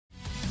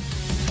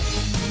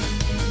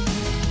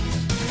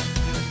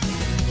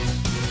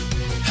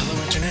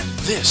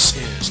This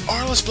is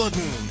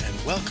AralesBloodmoon, and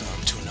welcome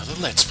to another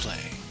Let's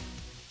Play.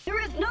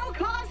 There is no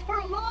cause for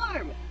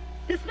alarm!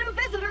 This new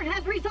visitor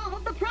has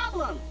resolved the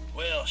problem!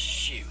 Well,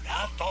 shoot,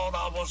 I thought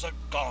I was a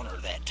goner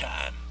that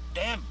time.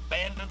 Damn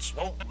bandits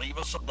won't leave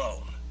us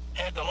alone.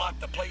 Had to lock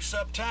the place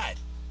up tight.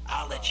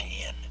 I'll let you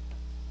in.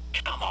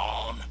 Come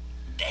on.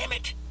 Damn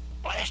it.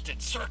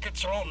 Blasted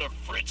circuits are on the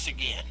fritz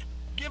again.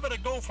 Give it a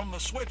go from the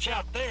switch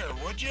out there,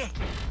 would you?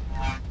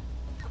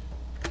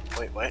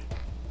 Wait, what?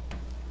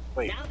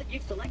 Wait. Now that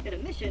you've selected a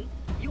mission,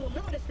 you will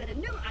notice that a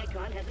new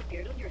icon has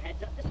appeared on your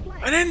heads-up display.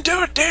 I didn't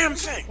do a damn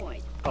thing!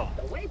 Oh.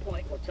 The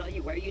waypoint will tell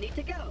you where you need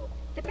to go,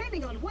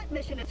 depending on what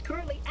mission is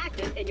currently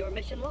active in your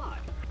mission log.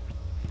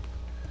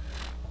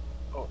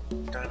 Oh,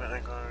 diamond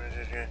icon.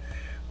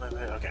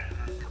 Okay.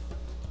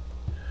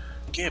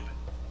 Gib.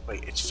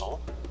 Wait, it's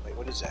full? Wait,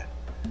 what is that?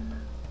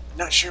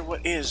 Not sure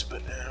what is,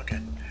 but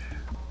okay.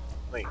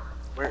 Wait,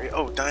 where?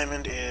 Oh,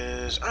 diamond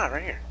is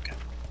right here. Okay.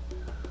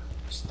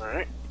 All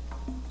right.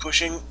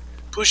 Pushing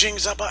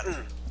the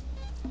button.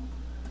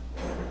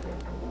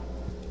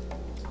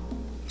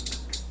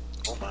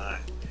 Oh my.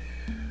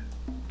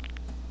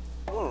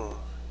 Oh.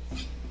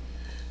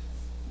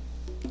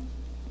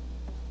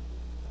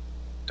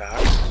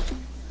 Doc.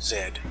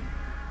 Zed.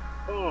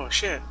 Oh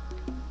shit.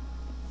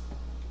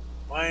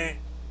 Why?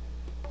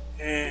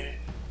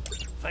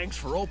 Thanks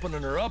for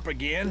opening her up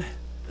again.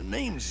 The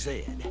name's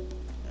Zed.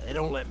 They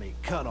don't let me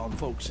cut on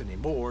folks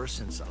anymore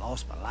since I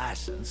lost my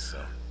license,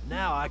 so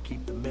now I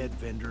keep the med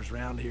vendors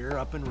around here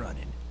up and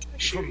running.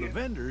 From the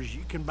vendors,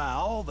 you can buy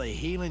all the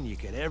healing you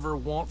could ever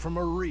want from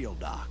a real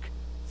doc.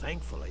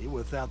 Thankfully,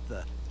 without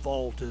the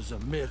 "fault is a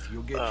myth,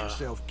 you'll get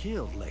yourself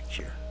killed"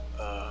 lecture.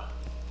 Oh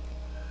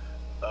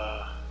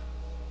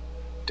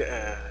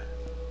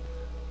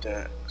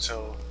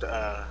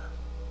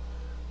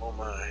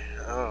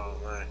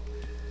my.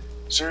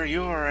 Sir,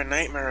 you are a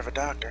nightmare of a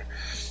doctor.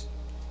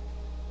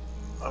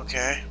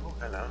 Okay. Oh,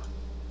 hello.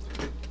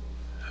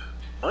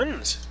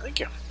 Buns, thank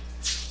you.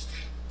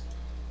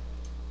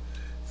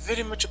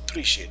 Very much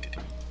appreciated.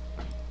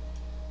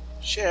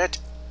 Shit.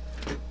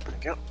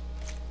 Thank you.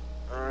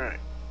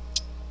 Alright.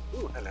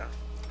 Ooh, hello.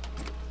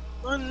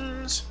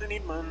 Muns. I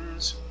need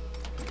muns.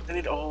 I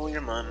need all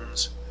your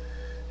muns.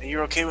 And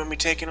you're okay with me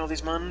taking all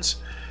these muns?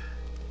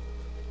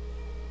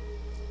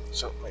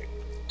 So, wait.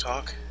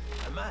 Talk?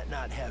 I might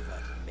not have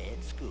a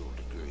med school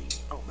degree,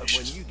 but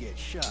when you get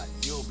shot,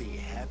 you'll be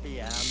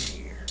happy I'm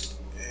here.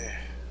 Yeah.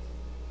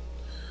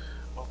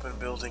 Open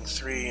building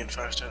 3 and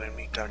 5-star and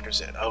meet Dr.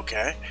 Zed.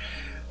 Okay.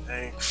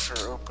 Thanks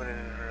for opening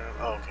her.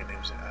 Oh, okay,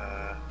 name's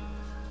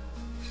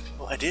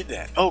well, I did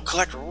that. Oh,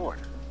 collect reward.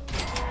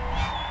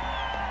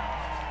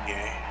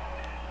 Yay.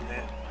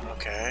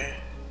 Okay.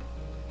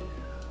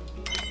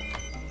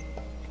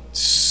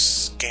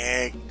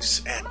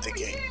 Skags at the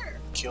gate.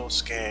 Kill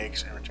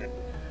Skags and return.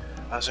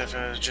 Also, if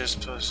I was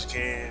just post the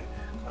game,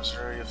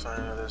 you'll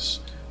find this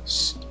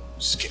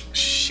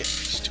shit,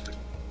 stupid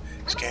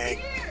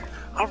Skag.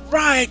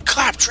 Alright,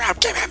 Claptrap,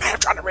 give me a minute, I'm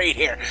trying to raid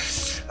here.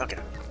 Okay,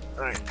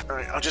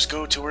 alright, I'll just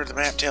go to where the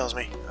map tells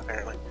me,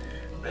 apparently.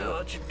 Well,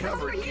 that's your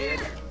cover,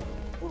 kid.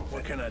 Ooh,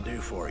 what can I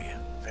do for you?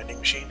 Vending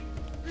machine?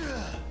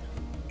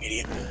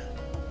 Idiot.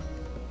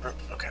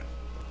 Okay.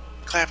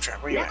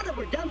 Claptrap, where you at? Now that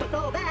we're done with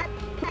all that,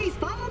 please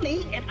follow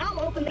me and I'll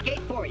open the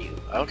gate for you.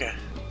 Okay.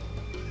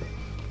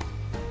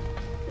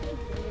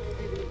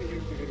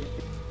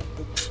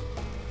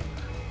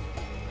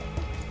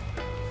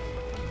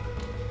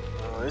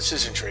 This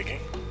is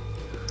intriguing.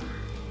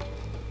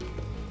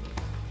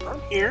 I'm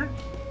here.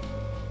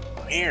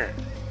 I'm here.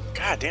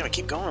 God damn it,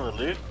 keep going, little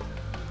dude.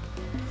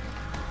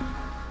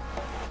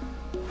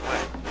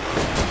 What?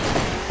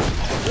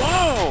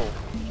 Whoa!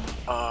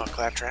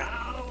 Claptrap.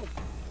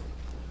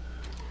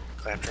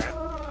 Claptrap,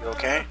 you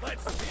okay?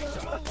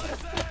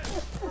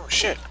 Oh,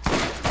 shit.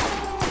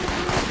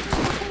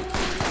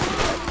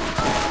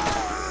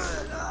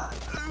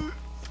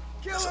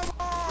 Kill him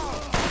all!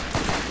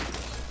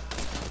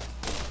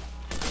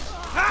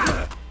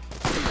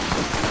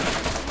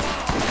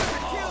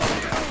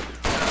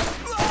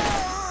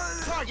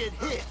 Target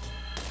hit.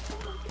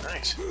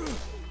 Nice.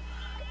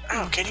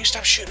 Ow, can you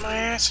stop shooting my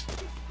ass?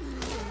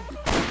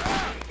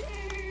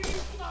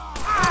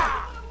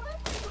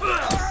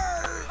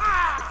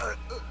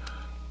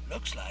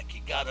 Looks like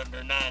he got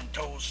under Nine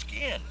Toes'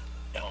 skin.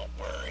 Don't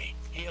worry,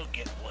 he'll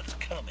get what's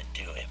coming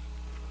to him.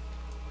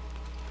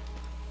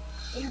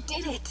 You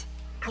did it.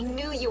 I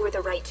knew you were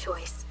the right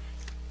choice.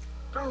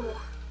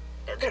 Oh,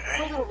 the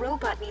poor little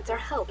robot needs our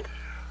help.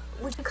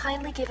 Would you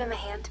kindly give him a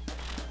hand?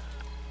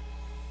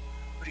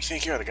 What do you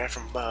think you are, the guy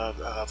from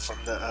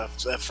BioShock?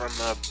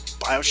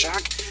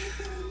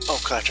 Oh,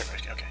 Claptrap.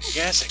 Okay.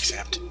 Yes,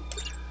 accept.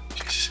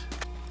 Jesus.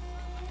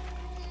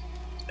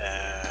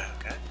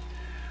 Okay.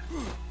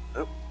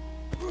 Oh.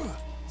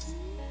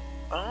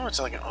 Oh, it's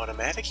like an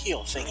automatic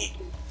heal thingy.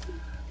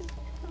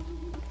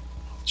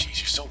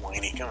 Jeez, you're so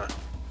whiny. Come on.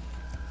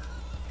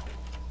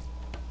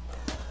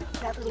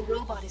 That little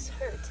robot is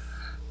hurt.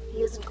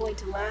 He isn't going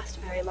to last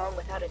very long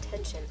without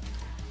attention.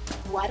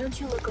 Why don't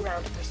you look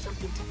around for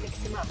something to fix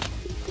him up?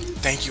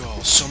 Thank you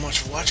all so much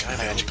for watching. I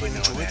hope you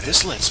enjoyed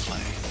this Let's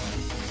Play.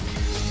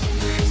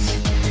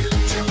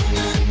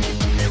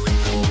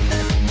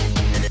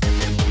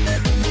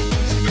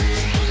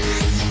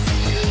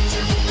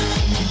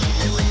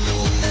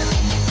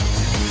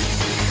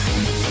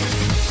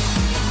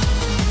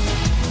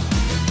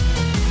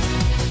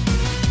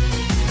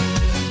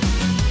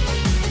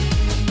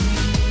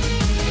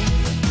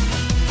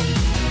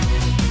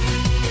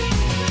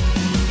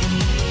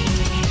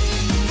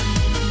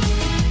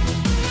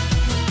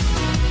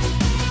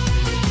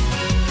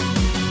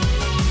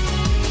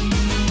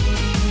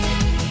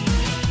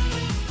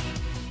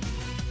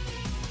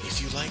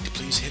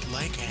 Please hit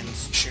like and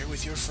share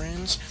with your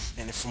friends,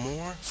 and for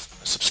more,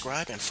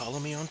 subscribe and follow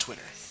me on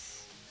Twitter.